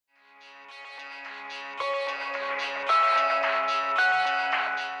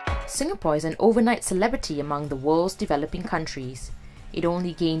Singapore is an overnight celebrity among the world's developing countries. It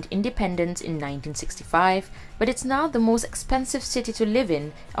only gained independence in 1965, but it's now the most expensive city to live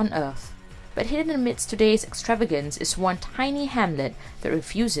in on earth. But hidden amidst today's extravagance is one tiny hamlet that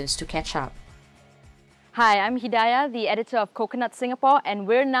refuses to catch up. Hi, I'm Hidayah, the editor of Coconut Singapore, and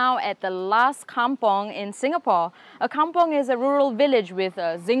we're now at the last kampong in Singapore. A kampong is a rural village with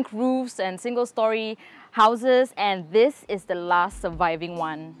zinc roofs and single-story houses, and this is the last surviving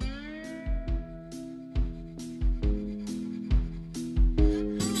one.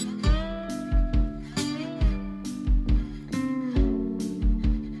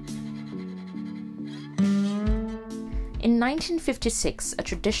 In 1956, a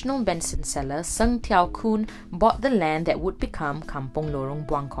traditional medicine seller, Sng Teow Koon, bought the land that would become Kampong Lorong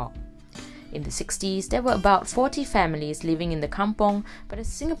Buangkok. In the 60s, there were about 40 families living in the kampong, but as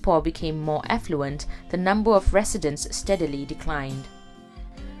Singapore became more affluent, the number of residents steadily declined.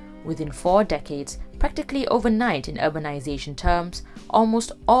 Within 4 decades, practically overnight in urbanization terms,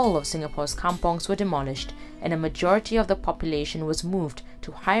 almost all of Singapore's kampongs were demolished, and a majority of the population was moved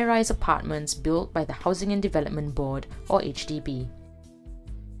to high-rise apartments built by the Housing and Development Board, or HDB.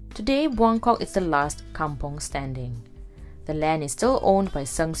 Today, Buangkok is the last kampong standing. The land is still owned by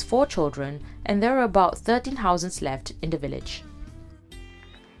Sng's 4 children, and there are about 13 houses left in the village.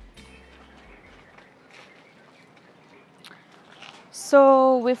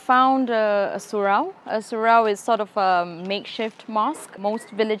 So we found a surau. A surau is sort of a makeshift mosque. Most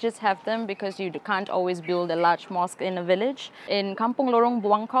villages have them because you can't always build a large mosque in a village. In Kampong Lorong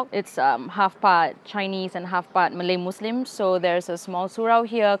Buangkok, it's half part Chinese and half part Malay Muslim. So there's a small surau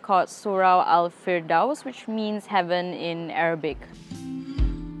here called Surau Al-Firdaus, which means heaven in Arabic.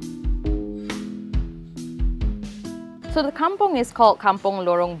 So the kampong is called Kampong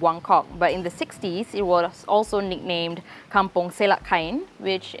Lorong Buangkok, but in the 60s it was also nicknamed Kampong Selak Kain,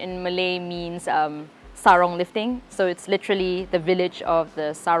 which in Malay means sarong lifting. So it's literally the village of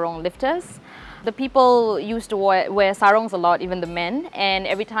the sarong lifters. The people used to wear sarongs a lot, even the men, and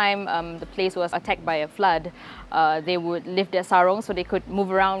every time the place was attacked by a flood, they would lift their sarongs so they could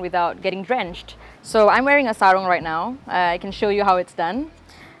move around without getting drenched. So I'm wearing a sarong right now. I can show you how it's done.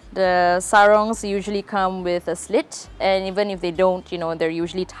 The sarongs usually come with a slit, and even if they don't, they're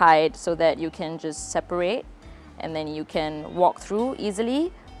usually tied so that you can just separate and then you can walk through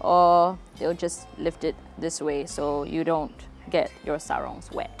easily, or they'll just lift it this way so you don't get your sarongs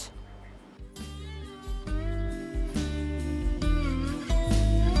wet.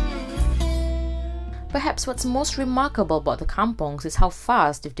 Perhaps what's most remarkable about the kampongs is how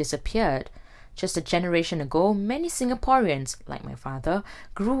fast they've disappeared. Just a generation ago, many Singaporeans, like my father,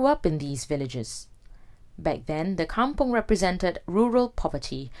 grew up in these villages. Back then, the kampong represented rural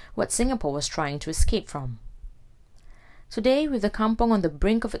poverty, what Singapore was trying to escape from. Today, with the kampong on the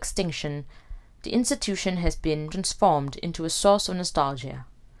brink of extinction, the institution has been transformed into a source of nostalgia.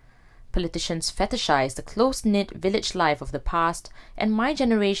 Politicians fetishize the close-knit village life of the past, and my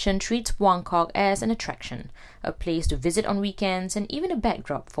generation treats Buangkok as an attraction, a place to visit on weekends and even a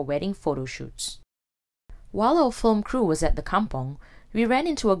backdrop for wedding photo shoots. While our film crew was at the kampong, we ran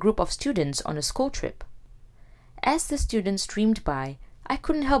into a group of students on a school trip. As the students streamed by, I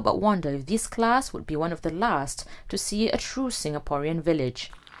couldn't help but wonder if this class would be one of the last to see a true Singaporean village.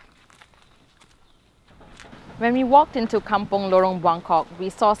 When we walked into Kampong Lorong Buangkok,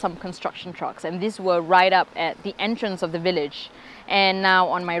 we saw some construction trucks, and these were right up at the entrance of the village. And now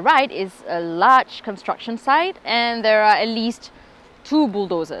on my right is a large construction site, and there are at least 2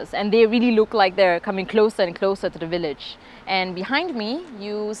 bulldozers, and they really look like they're coming closer and closer to the village. And behind me,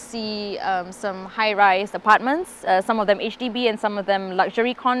 you see some high-rise apartments, some of them HDB and some of them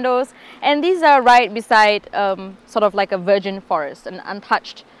luxury condos. And these are right beside sort of like a virgin forest, an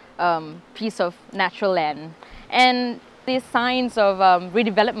untouched piece of natural land. And these signs of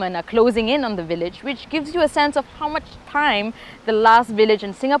redevelopment are closing in on the village, which gives you a sense of how much time the last village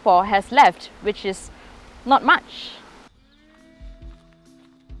in Singapore has left, which is not much.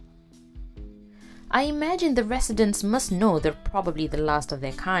 I imagine the residents must know they're probably the last of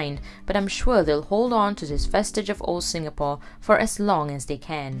their kind, but I'm sure they'll hold on to this vestige of old Singapore for as long as they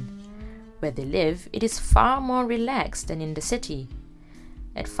can. Where they live, it is far more relaxed than in the city.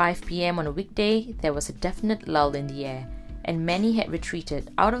 At 5 p.m. on a weekday, there was a definite lull in the air, and many had retreated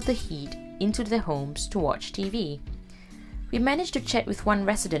out of the heat into their homes to watch TV. We managed to chat with one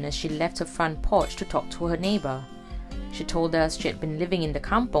resident as she left her front porch to talk to her neighbour. She told us she had been living in the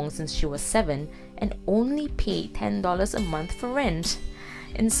kampong since she was 7 and only paid $10 a month for rent.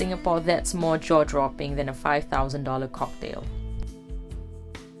 In Singapore, that's more jaw-dropping than a $5,000 cocktail.